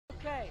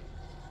Okay.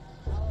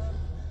 Our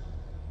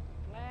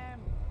plan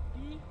B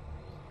and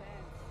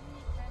plan C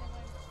kind of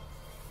went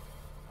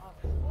off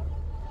good,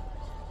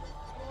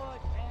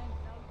 and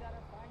now we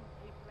gotta find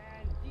a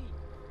plan D.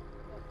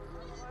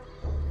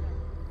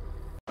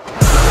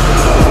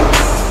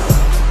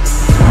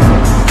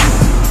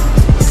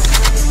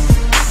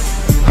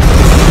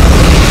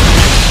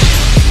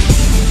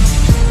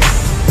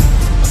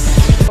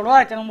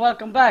 Alright, and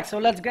welcome back. So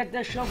let's get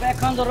this show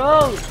back on the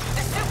road.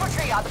 The super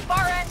tree on the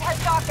far end has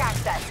dock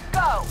access.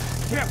 Go!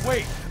 Can't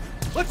wait.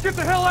 Let's get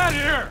the hell out of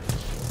here.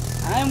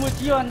 I'm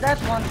with you on that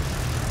one.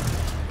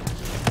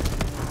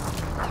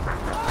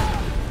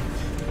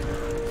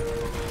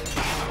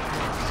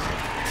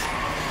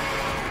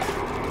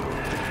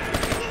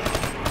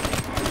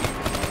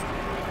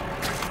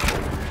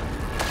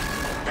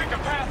 Pick a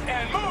path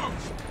and move.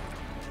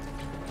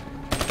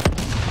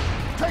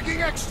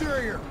 Taking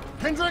exterior.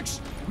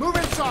 Hendricks, move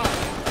inside.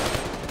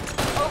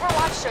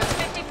 Overwatch shows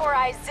 54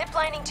 eyes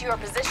ziplining to your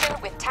position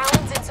with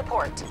Talons in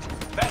support.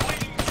 That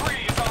leading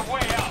tree is our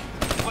way out.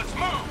 Let's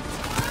move.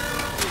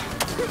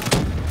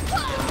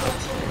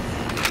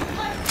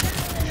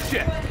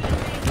 Shit.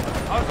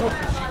 I was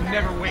hoping she'd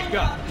never wake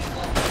up.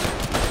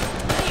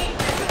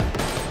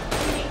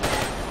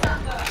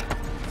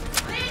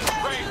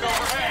 Rain's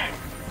overhead.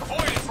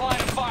 Avoid its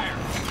line of fire.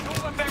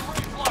 Don't let that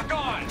rain lock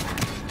on.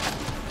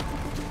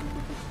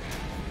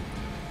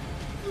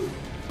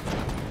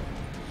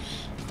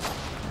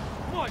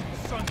 Come on, you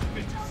sons of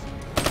bitches.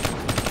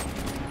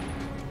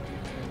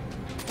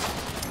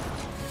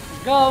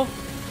 Go.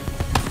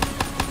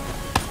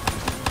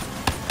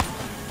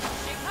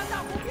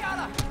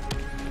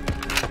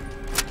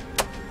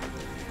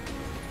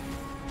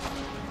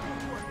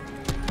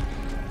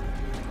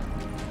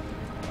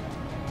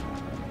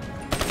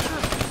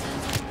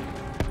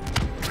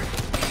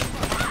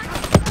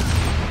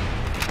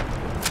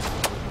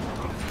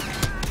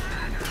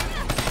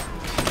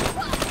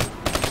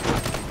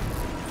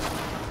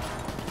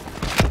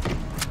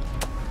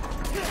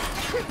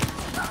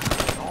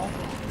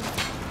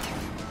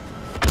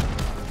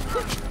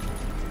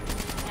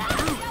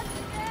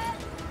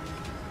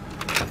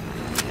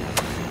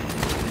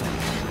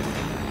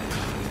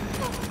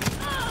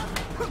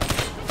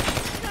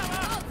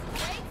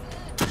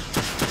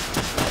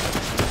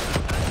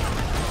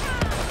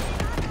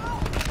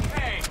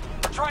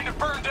 Trying to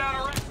burn down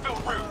our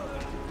infill route.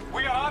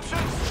 We got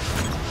options?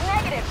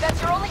 Negative.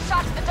 That's your only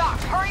shot to the dock.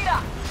 Hurry it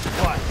up.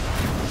 What?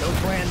 No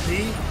plan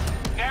D?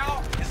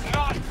 Now is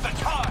not the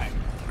time.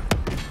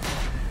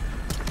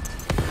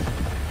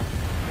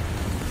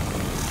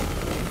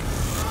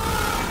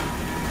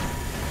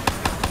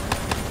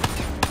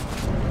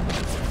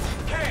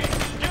 Okay,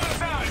 get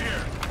us out of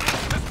here.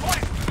 This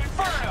place is an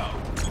inferno.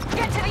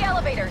 Get to the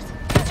elevators.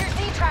 Use your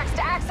Z-tracks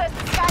to access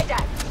the sky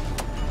deck.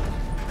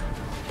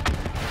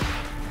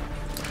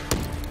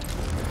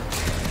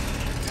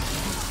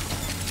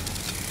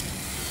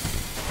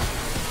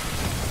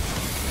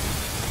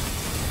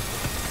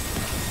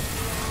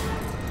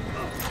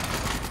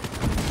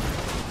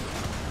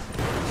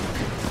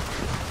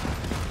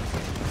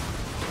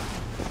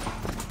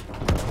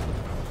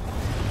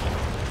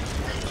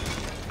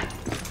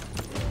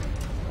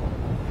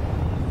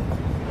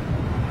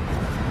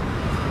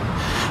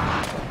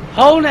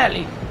 Oh,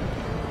 Nelly.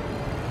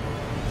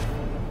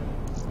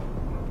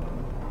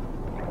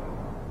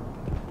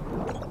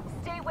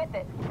 Stay with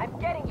it. I'm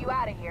getting you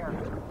out of here.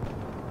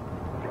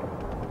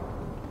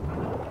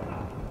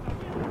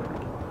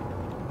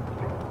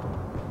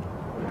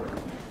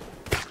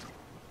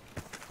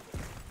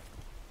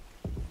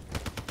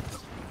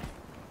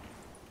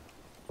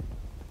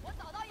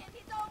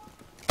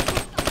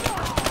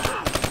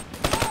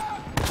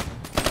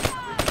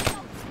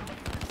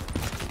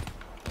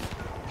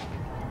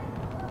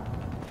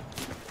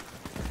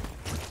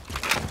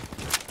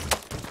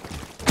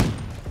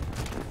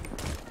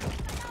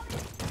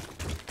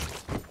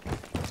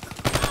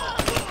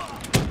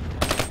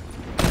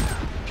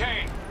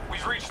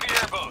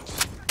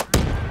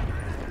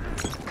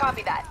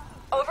 Copy that.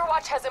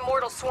 Overwatch has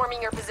immortals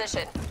swarming your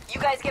position.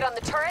 You guys get on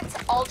the turrets,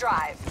 I'll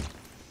drive.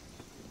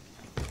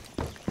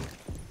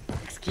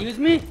 Excuse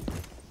me?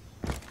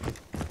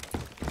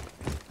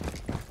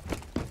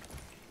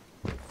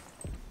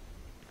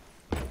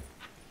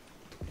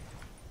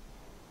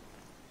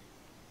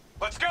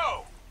 Let's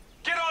go!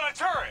 Get on a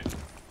turret!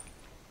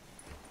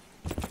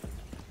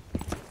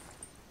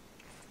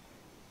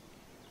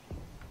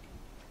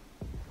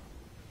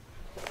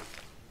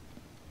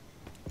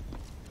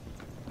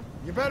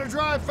 You better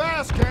drive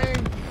fast,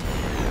 Kane.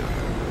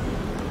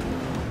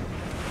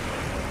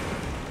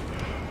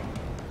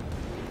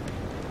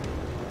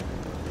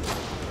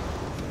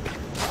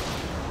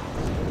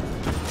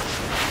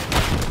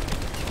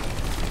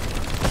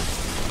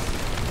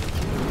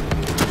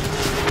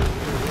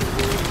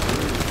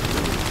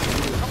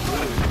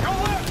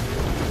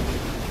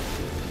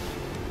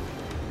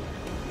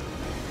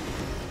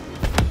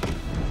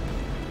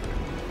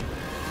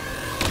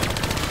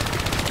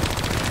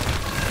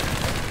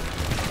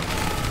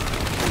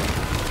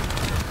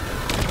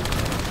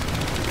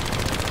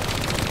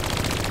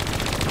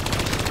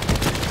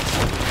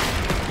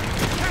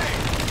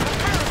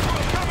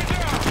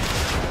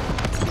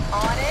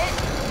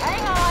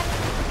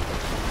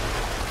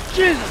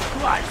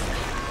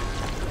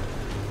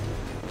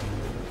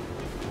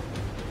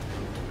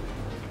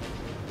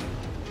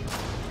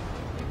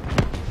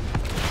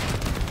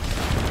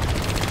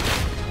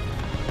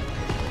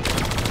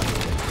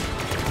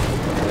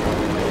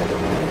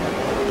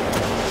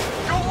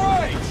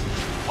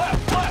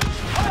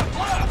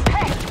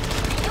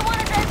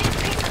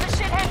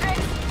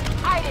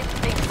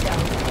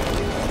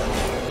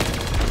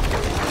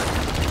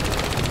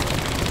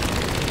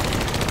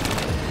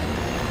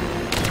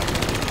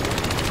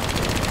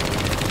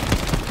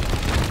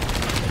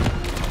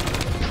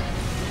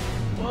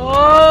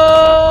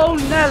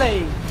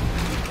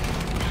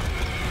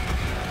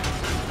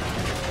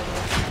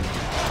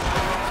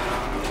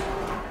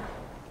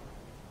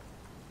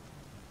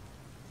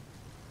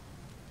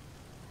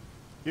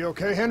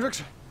 okay,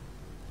 Hendricks?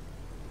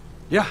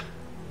 Yeah,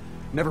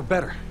 never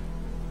better.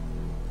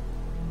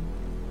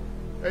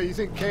 Hey, you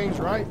think Kane's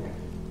right?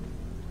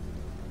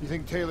 You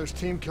think Taylor's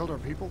team killed our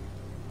people?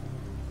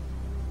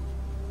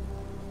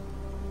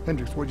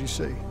 Hendricks, what'd you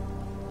see?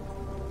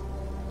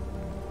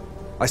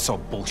 I saw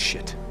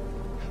bullshit.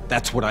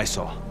 That's what I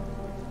saw.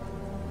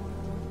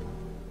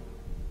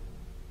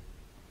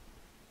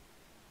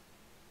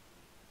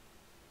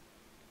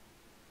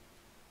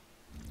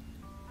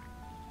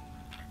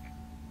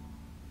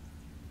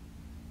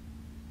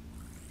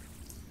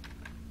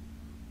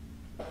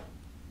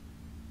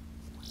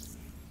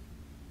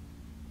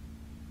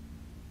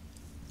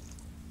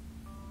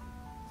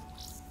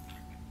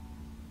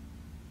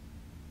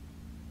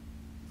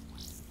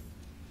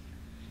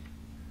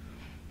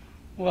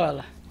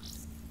 Well,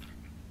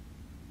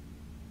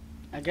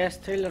 I guess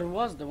Taylor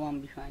was the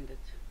one behind it.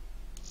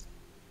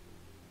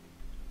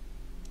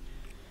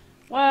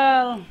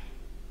 Well,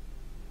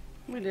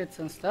 we did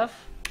some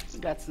stuff. We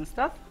got some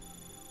stuff.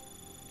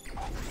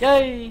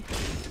 Yay!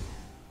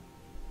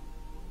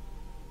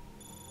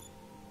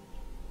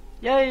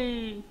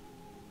 Yay!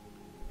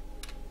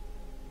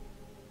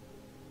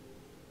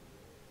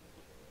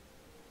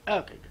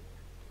 Okay.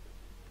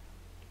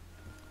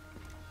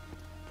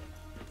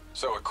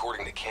 So,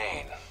 according to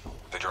Kane,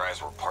 the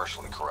drives were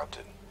partially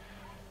corrupted.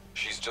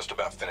 She's just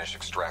about finished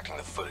extracting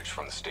the footage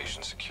from the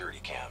station's security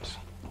cams.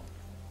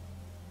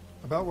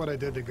 About what I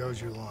did to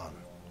Goju Lan.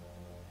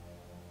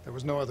 There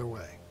was no other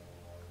way.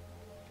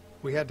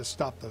 We had to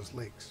stop those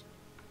leaks.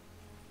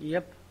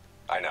 Yep.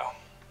 I know.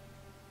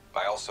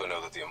 I also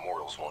know that the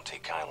Immortals won't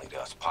take kindly to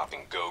us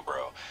popping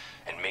Gobro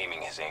and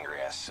maiming his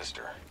angry-ass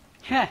sister.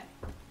 Heh.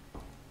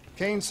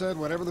 Kane said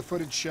whatever the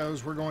footage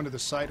shows, we're going to the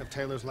site of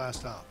Taylor's last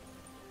stop.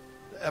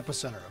 The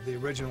epicenter of the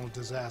original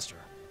disaster.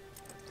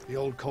 The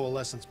old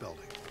Coalescence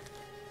building.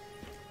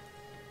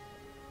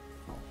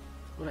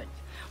 Right.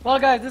 Well,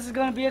 guys, this is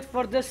gonna be it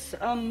for this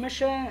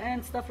mission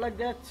and stuff like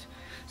that.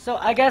 So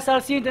I guess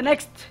I'll see you in the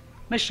next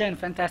mission.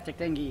 Fantastic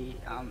thingy.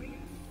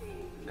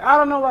 I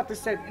don't know what to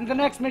say. In the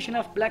next mission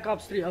of Black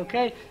Ops 3.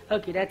 Okay.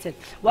 Okay, that's it.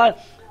 Well,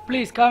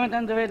 please comment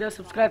on the video,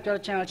 subscribe to our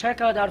channel, check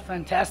out our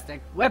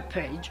fantastic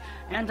webpage,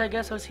 and I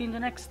guess I'll see you in the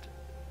next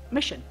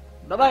mission.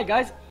 Bye bye,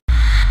 guys.